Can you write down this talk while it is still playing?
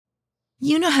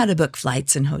You know how to book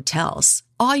flights and hotels.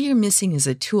 All you're missing is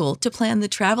a tool to plan the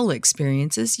travel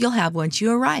experiences you'll have once you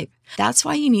arrive. That's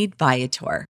why you need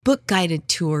Viator. Book guided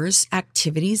tours,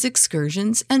 activities,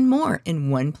 excursions, and more in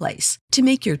one place to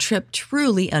make your trip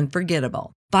truly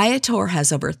unforgettable. Viator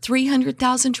has over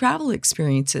 300,000 travel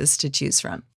experiences to choose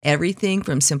from. Everything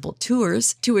from simple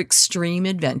tours to extreme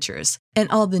adventures and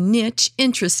all the niche,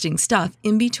 interesting stuff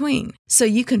in between. So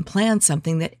you can plan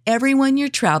something that everyone you're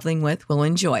traveling with will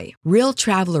enjoy. Real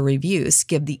traveler reviews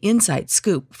give the inside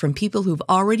scoop from people who've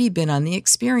already been on the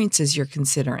experiences you're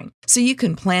considering. So you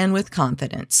can plan with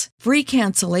confidence. Free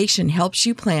cancellation helps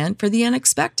you plan for the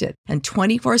unexpected. And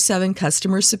 24/7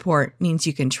 customer support means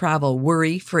you can travel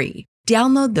worry-free.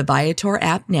 Download the Viator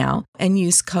app now and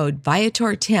use code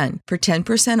Viator10 for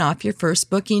 10% off your first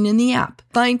booking in the app.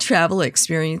 Find travel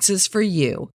experiences for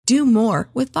you. Do more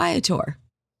with Viator.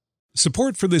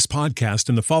 Support for this podcast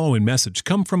and the following message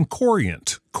come from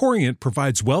Corient. Corient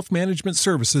provides wealth management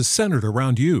services centered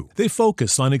around you. They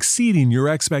focus on exceeding your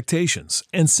expectations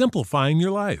and simplifying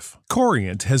your life.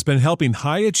 Corient has been helping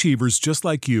high achievers just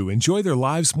like you enjoy their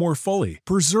lives more fully,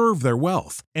 preserve their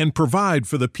wealth, and provide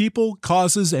for the people,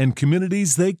 causes, and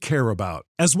communities they care about.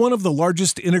 As one of the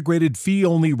largest integrated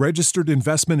fee-only registered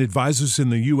investment advisors in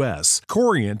the U.S.,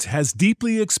 Corient has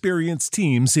deeply experienced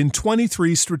teams in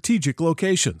 23 strategic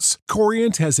locations.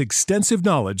 Corient has extensive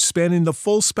knowledge spanning the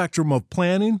full spectrum of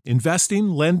planning, investing,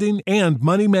 lending, and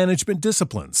money management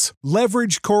disciplines.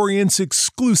 Leverage Corient's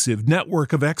exclusive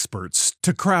network of experts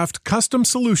to craft custom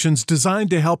solutions designed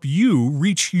to help you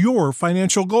reach your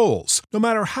financial goals, no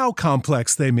matter how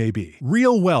complex they may be.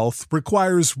 Real wealth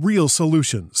requires real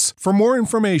solutions. For more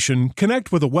information,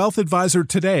 connect with a wealth advisor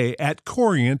today at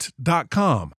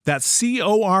Corient.com. That's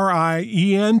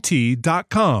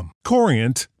Corient.com.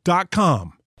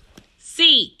 Corient.com.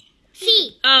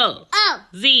 C O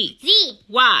Z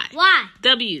Y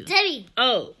W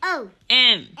O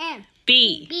M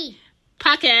B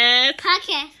Podcast.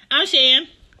 I'm Shan.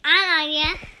 I'm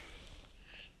Aria.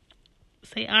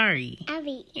 Say Ari.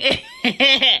 Abby.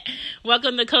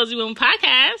 Welcome to Cozy Womb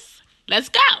Podcast. Let's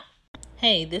go.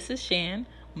 Hey, this is Shan,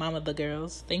 mom of the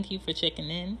girls. Thank you for checking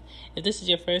in. If this is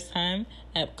your first time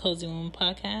at Cozy Womb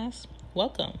Podcast,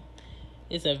 welcome.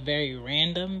 It's a very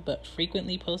random but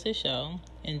frequently posted show.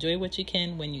 Enjoy what you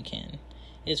can when you can.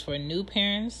 It's for new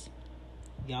parents.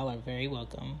 Y'all are very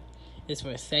welcome. It's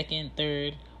for second,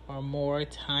 third, or more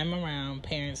time around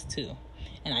parents too.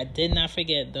 And I did not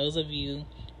forget those of you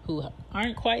who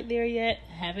aren't quite there yet,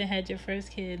 haven't had your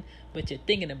first kid, but you're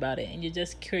thinking about it and you're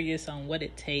just curious on what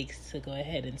it takes to go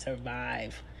ahead and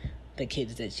survive the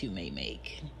kids that you may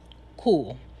make.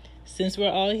 Cool. Since we're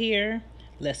all here,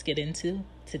 let's get into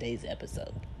today's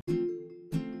episode.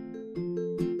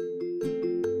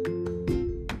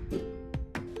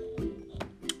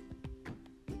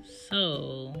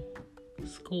 So,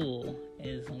 school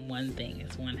is one thing,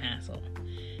 it's one hassle.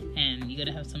 And you're going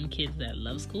to have some kids that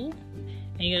love school,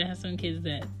 and you're going to have some kids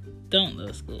that don't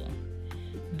love school.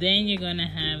 Then you're going to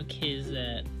have kids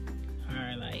that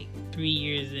are like 3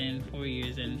 years in, 4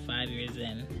 years in, 5 years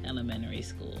in elementary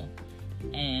school.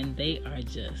 And they are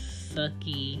just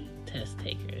sucky test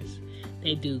takers.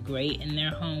 They do great in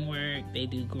their homework. They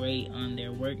do great on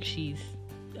their worksheets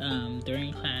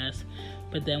during class.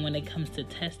 But then when it comes to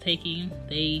test taking,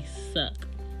 they suck.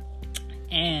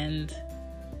 And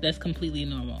that's completely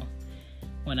normal.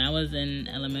 When I was in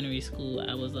elementary school,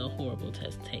 I was a horrible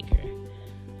test taker.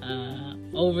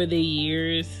 Over the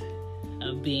years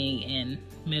of being in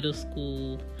middle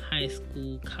school, high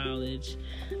school, college,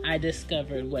 I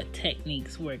discovered what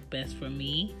techniques work best for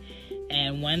me.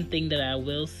 And one thing that I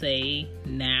will say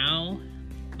now,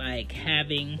 like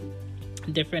having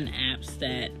different apps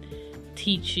that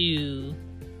teach you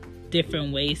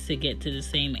different ways to get to the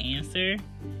same answer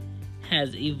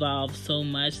has evolved so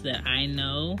much that I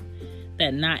know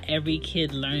that not every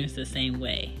kid learns the same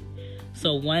way.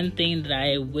 So one thing that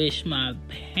I wish my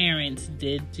parents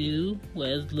did do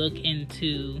was look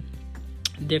into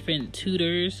different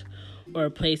tutors or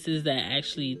places that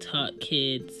actually taught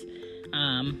kids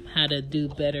how to do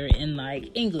better in like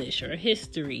English or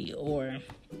history or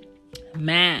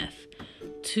math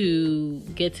to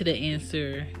get to the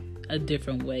answer a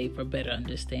different way for better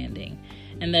understanding.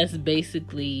 And that's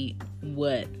basically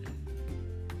what,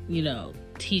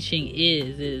 teaching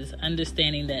is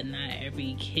understanding that not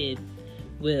every kid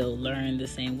will learn the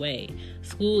same way.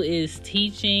 School is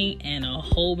teaching and a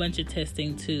whole bunch of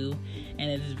testing too,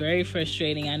 and it's very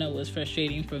frustrating. I know it was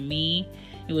frustrating for me.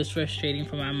 It was frustrating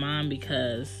for my mom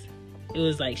because it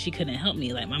was like she couldn't help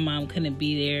me. Like my mom couldn't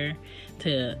be there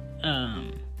to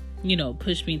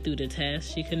push me through the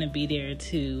test. She couldn't be there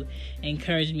to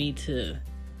encourage me to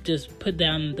just put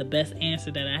down the best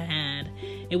answer that I had.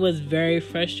 It was very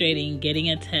frustrating getting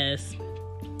a test.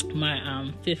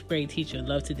 My fifth grade teacher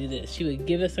loved to do this. She would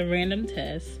give us a random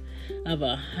test of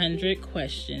 100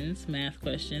 questions, math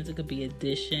questions. It could be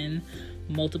addition,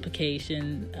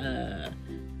 multiplication,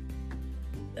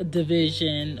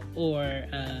 division, or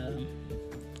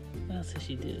what else did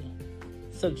she do?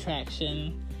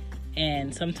 Subtraction.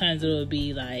 And sometimes it would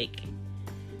be like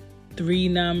 3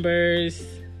 numbers,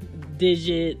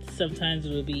 digits. Sometimes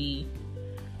it would be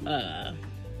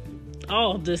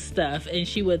all this stuff. And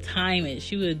she would time it.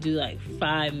 She would do like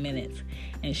 5 minutes.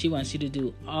 And she wants you to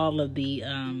do all of the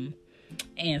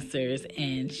answers.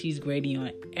 And she's grading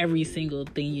on every single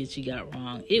thing that you got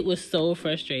wrong. It was so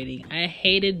frustrating. I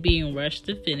hated being rushed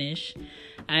to finish.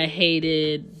 I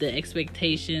hated the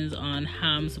expectations on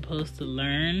how I'm supposed to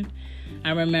learn.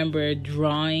 I remember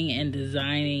drawing and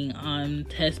designing on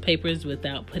test papers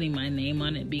without putting my name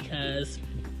on it because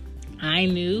I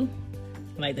knew,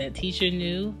 like that teacher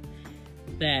knew,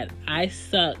 that I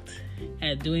sucked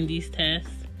at doing these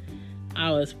tests.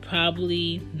 I was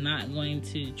probably not going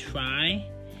to try,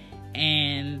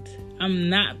 and I'm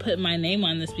not putting my name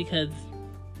on this because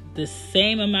the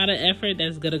same amount of effort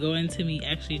that's going to go into me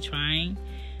actually trying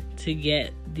to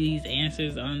get these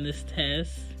answers on this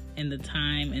test in the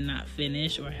time and not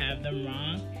finish or have them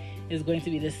wrong is going to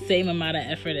be the same amount of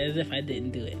effort as if I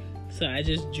didn't do it. So I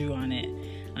just drew on it.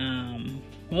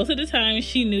 Most of the time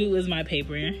she knew it was my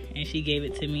paper and she gave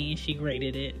it to me and she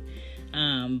graded it.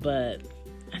 But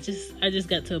I just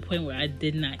got to a point where I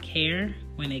did not care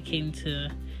when it came to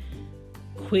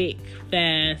quick,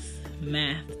 fast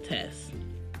math tests.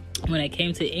 When it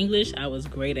came to English, I was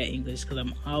great at English because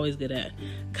I'm always good at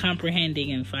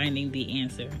comprehending and finding the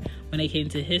answer. When it came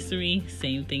to history,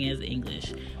 same thing as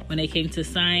English. When it came to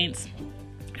science,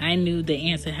 I knew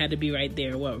the answer had to be right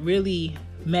there. What really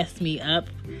messed me up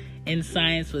in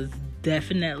science was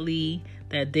definitely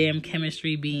that damn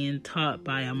chemistry being taught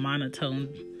by a monotone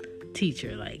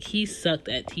teacher. Like, he sucked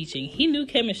at teaching. He knew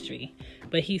chemistry,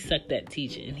 but he sucked at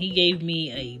teaching. He gave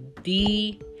me a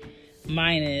D-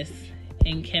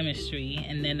 in chemistry,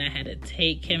 and then I had to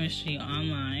take chemistry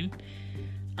online,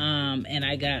 and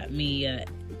I got me a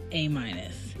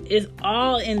A-. It's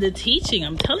all in the teaching.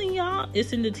 I'm telling y'all,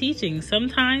 it's in the teaching.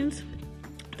 Sometimes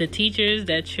the teachers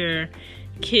that your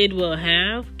kid will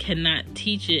have cannot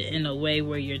teach it in a way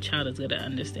where your child is going to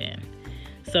understand.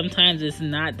 Sometimes it's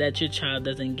not that your child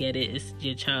doesn't get it, it's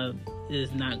your child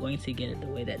is not going to get it the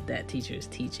way that teacher is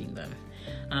teaching them.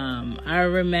 I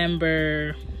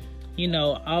remember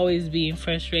always being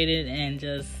frustrated and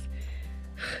just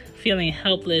feeling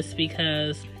helpless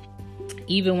because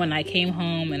even when I came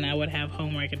home and I would have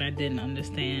homework and I didn't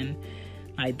understand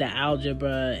like the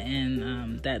algebra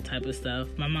and that type of stuff,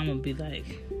 my mom would be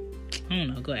like, I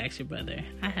don't know, go ask your brother.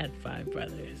 I had 5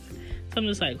 brothers. So I'm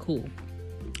just like, cool.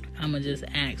 I'm going to just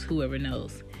ask whoever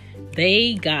knows.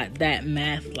 They got that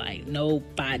math like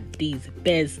nobody's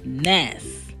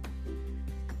business.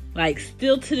 Like,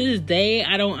 still to this day,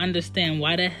 I don't understand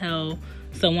why the hell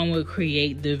someone would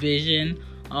create division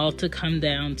all to come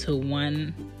down to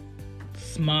one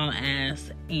small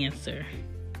ass answer.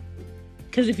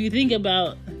 Because if you think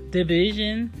about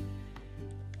division,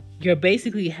 you're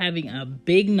basically having a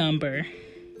big number,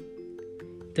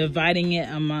 dividing it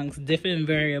amongst different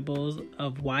variables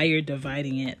of why you're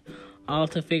dividing it, all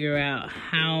to figure out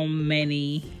how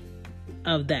many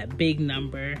of that big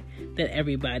number that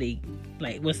everybody,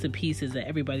 like, what's the pieces that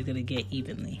everybody's gonna get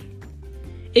evenly.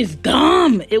 It's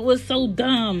dumb. It was so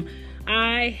dumb.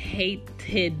 I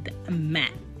hated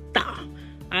math.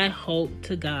 I hope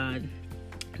to God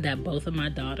that both of my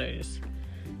daughters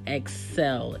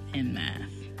excel in math.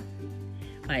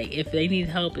 Like, if they need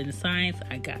help in science,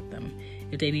 I got them.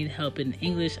 If they need help in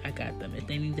English, I got them. If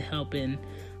they need help in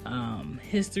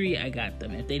history, I got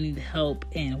them. If they need help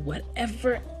in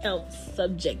whatever else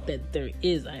subject that there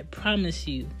is, I promise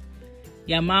you,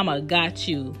 your mama got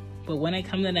you. But when it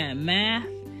comes to that math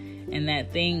and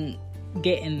that thing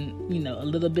getting, a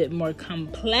little bit more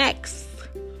complex,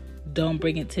 don't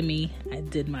bring it to me. I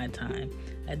did my time.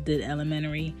 I did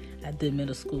elementary, I did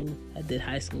middle school, I did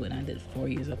high school, and I did 4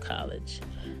 years of college.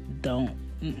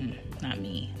 Not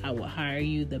me. I will hire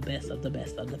you the best of the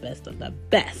best of the best of the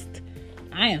best.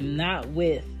 I am not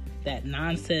with that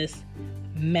nonsense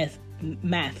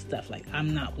math stuff. Like,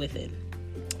 I'm not with it.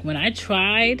 When I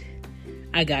tried,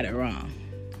 I got it wrong.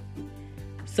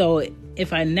 So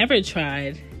if I never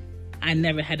tried, I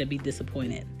never had to be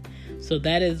disappointed. So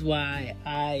that is why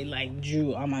I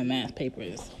drew on my math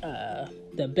papers.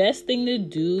 The best thing to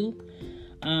do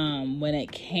when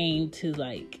it came to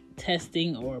like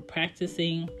testing or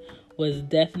practicing was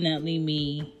definitely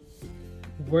me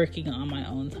working on my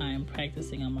own time,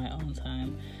 practicing on my own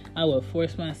time. I would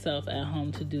force myself at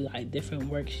home to do like different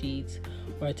worksheets,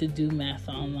 or to do math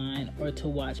online, or to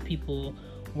watch people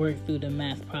work through the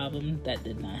math problem. That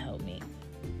did not help me.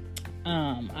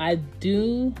 I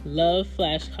do love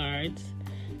flashcards.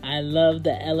 I love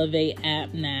the Elevate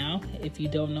app now. If you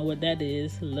don't know what that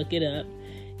is, look it up.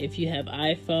 If you have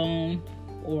iPhone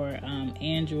or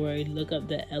Android, look up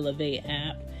the Elevate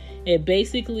app. It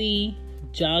basically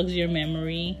jogs your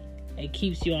memory. It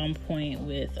keeps you on point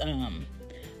with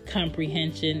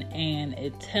comprehension, and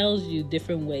it tells you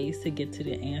different ways to get to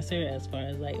the answer as far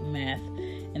as like math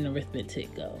and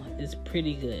arithmetic go. It's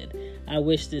pretty good. I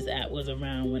wish this app was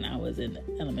around when I was in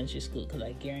elementary school, because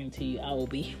I guarantee you I will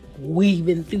be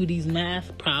weaving through these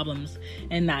math problems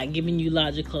and not giving you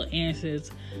logical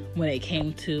answers when it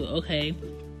came to, okay,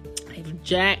 if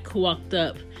Jack walked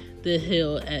up the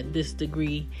hill at this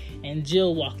degree and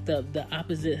Jill walked up the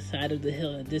opposite side of the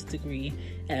hill at this degree,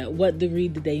 at what degree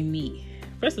did they meet?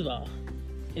 First of all,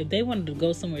 if they wanted to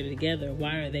go somewhere together,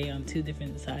 why are they on two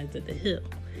different sides of the hill?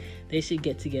 They should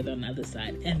get together on the other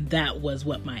side. And that was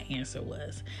what my answer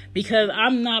was. Because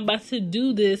I'm not about to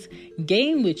do this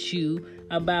game with you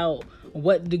about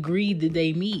what degree did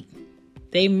they meet.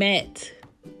 They met.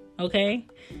 Okay?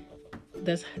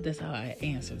 That's how I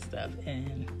answer stuff.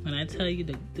 And when I tell you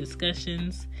the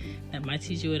discussions that my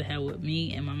teacher would have with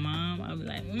me and my mom, I'd be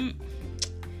like,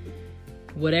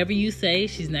 whatever you say,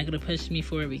 she's not going to push me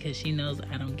for it, because she knows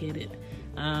I don't get it.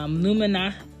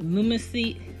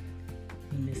 Lumicity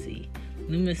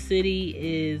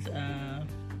is, I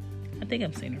think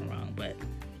I'm saying it wrong, but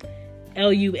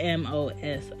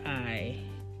Lumosity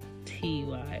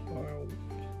or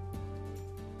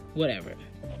whatever.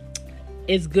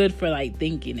 It's good for like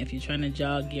thinking. If you're trying to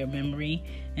jog your memory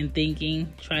and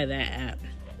thinking, try that app.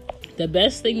 The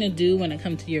best thing to do when it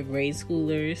comes to your grade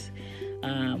schoolers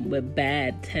with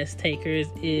bad test takers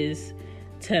is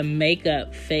to make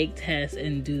up fake tests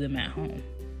and do them at home.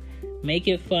 Make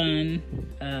it fun.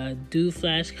 Do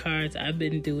flashcards. I've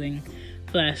been doing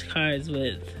flashcards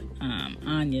with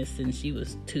Anya since she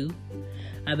was 2.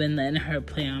 I've been letting her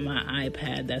play on my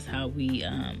iPad. That's how we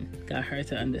got her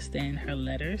to understand her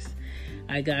letters.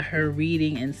 I got her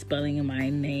reading and spelling my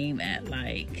name at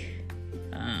like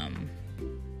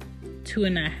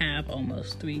 2.5,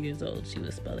 almost 3 years old. She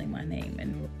was spelling my name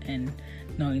and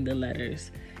knowing the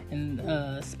letters and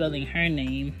spelling her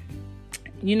name.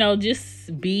 You know,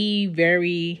 just be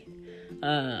very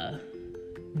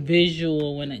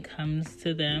visual when it comes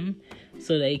to them,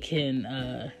 so they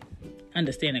can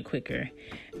understand it quicker.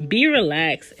 Be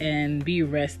relaxed and be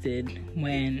rested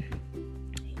when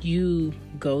you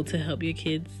go to help your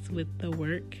kids with the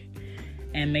work,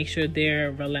 and make sure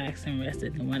they're relaxed and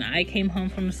rested. And when I came home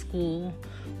from school,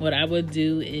 what I would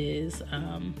do is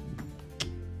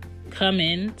come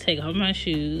in, take off my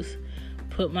shoes,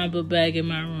 put my book bag in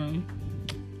my room,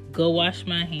 go wash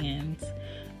my hands,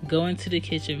 go into the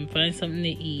kitchen, find something to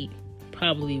eat,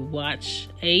 probably watch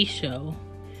a show,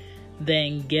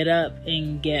 then get up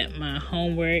and get my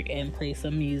homework and play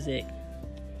some music.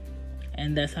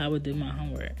 And that's how I would do my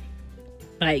homework.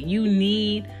 Like, you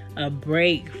need a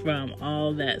break from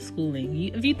all that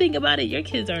schooling. If you think about it, your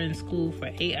kids are in school for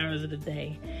 8 hours of the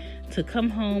day. To come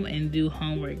home and do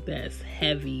homework that's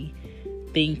heavy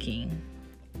thinking,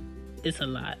 it's a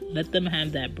lot. Let them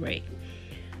have that break.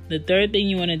 The third thing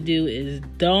you want to do is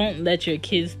don't let your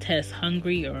kids test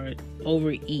hungry or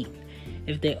overeat.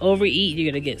 If they overeat,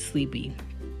 you're going to get sleepy.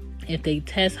 If they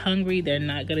test hungry, they're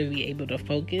not going to be able to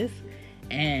focus,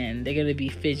 and they're going to be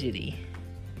fidgety.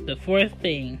 The fourth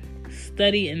thing,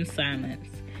 study in silence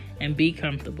and be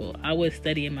comfortable. I would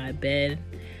study in my bed.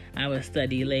 I would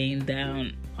study laying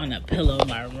down on a pillow in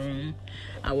my room.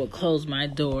 I would close my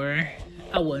door.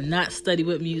 I would not study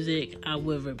with music. I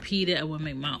would repeat it. I would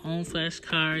make my own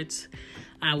flashcards.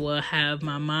 I will have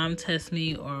my mom test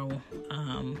me, or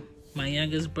my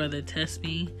youngest brother test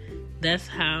me. That's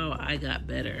how I got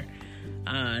better.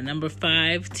 Number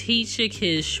 5, teach your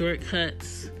kids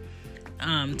shortcuts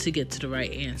to get to the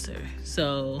right answer.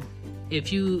 So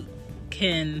if you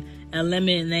can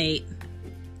eliminate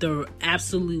the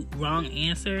absolute wrong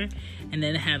answer and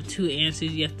then have 2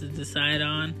 answers you have to decide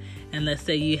on, and let's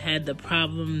say you had the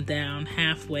problem down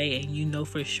halfway and you know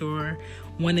for sure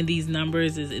one of these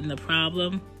numbers is in the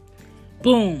problem,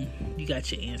 boom, you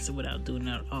got your answer without doing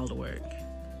all the work.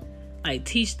 Like,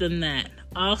 teach them that.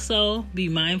 Also, be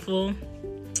mindful.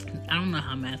 I don't know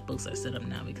how math books are set up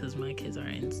now because my kids are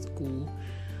in school,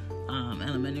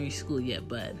 elementary school yet,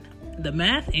 but the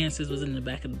math answers was in the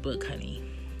back of the book, honey.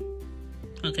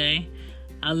 Okay?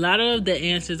 A lot of the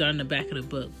answers are in the back of the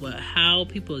book, but how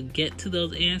people get to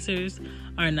those answers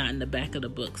are not in the back of the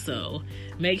book. So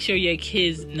make sure your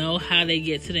kids know how they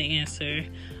get to the answer.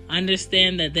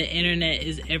 Understand that the internet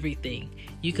is everything.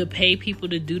 You could pay people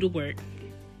to do the work.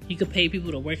 You could pay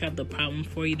people to work out the problem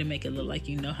for you to make it look like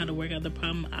you know how to work out the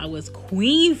problem. I was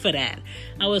queen for that.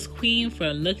 I was queen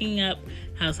for looking up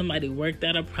how somebody worked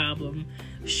out a problem,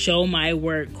 show my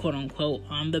work, quote unquote,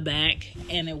 on the back.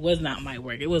 And it was not my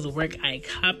work. It was work I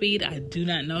copied. I do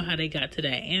not know how they got to that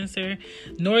answer,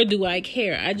 nor do I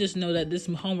care. I just know that this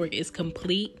homework is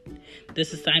complete.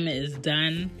 This assignment is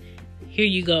done. Here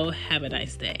you go. Have a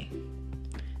nice day.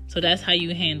 So that's how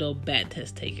you handle bad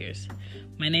test takers.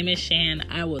 My name is Shan.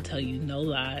 I will tell you no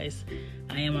lies.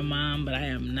 I am a mom, but I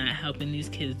am not helping these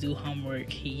kids do homework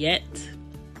yet.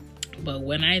 But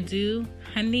when I do,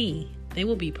 honey, they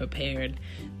will be prepared.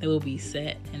 They will be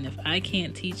set. And if I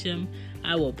can't teach them,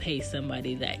 I will pay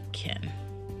somebody that can.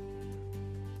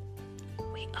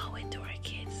 We owe it to our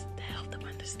kids to help them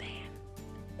understand.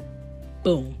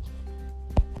 Boom.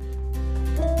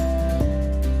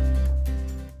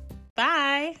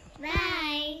 Bye.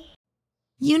 Bye.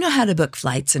 You know how to book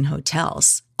flights and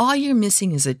hotels. All you're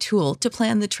missing is a tool to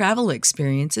plan the travel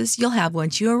experiences you'll have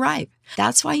once you arrive.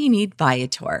 That's why you need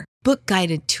Viator. Book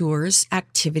guided tours,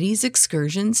 activities,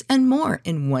 excursions, and more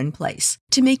in one place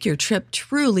to make your trip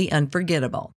truly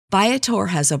unforgettable. Viator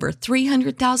has over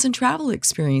 300,000 travel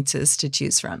experiences to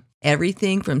choose from.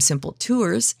 Everything from simple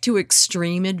tours to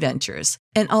extreme adventures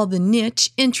and all the niche,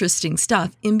 interesting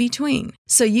stuff in between.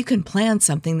 So you can plan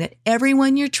something that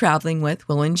everyone you're traveling with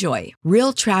will enjoy.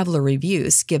 Real traveler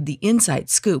reviews give the inside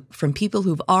scoop from people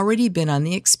who've already been on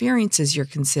the experiences you're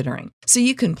considering. So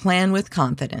you can plan with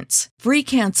confidence. Free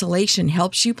cancellation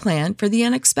helps you plan for the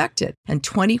unexpected. And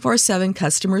 24/7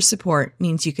 customer support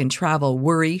means you can travel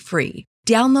worry-free.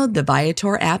 Download the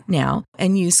Viator app now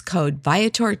and use code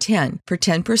Viator10 for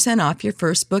 10% off your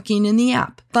first booking in the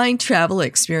app. Find travel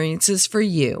experiences for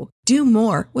you. Do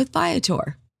more with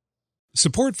Viator.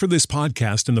 Support for this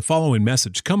podcast and the following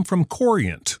message come from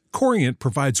Corient. Corient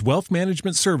provides wealth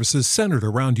management services centered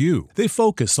around you. They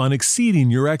focus on exceeding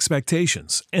your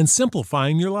expectations and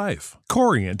simplifying your life.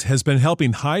 Corient has been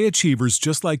helping high achievers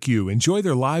just like you enjoy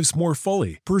their lives more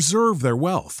fully, preserve their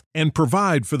wealth, and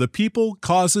provide for the people,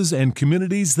 causes, and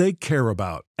communities they care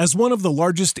about. As one of the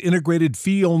largest integrated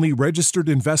fee-only registered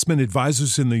investment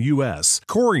advisors in the U.S.,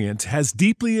 Corient has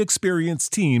deeply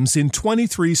experienced teams in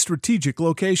 23 strategic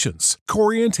locations.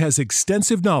 Corient has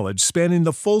extensive knowledge spanning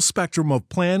the full spectrum of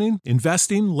planning,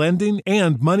 investing, lending,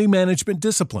 and money management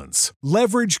disciplines.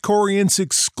 Leverage Corient's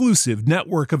exclusive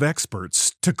network of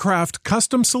experts to craft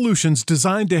custom solutions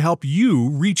designed to help you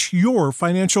reach your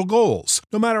financial goals,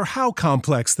 no matter how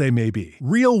complex they may be.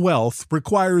 Real wealth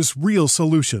requires real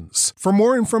solutions. For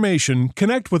more information,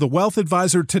 connect with a wealth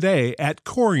advisor today at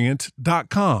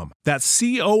Corient.com. That's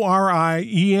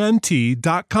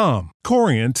Corient.com.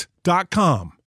 Corient.com.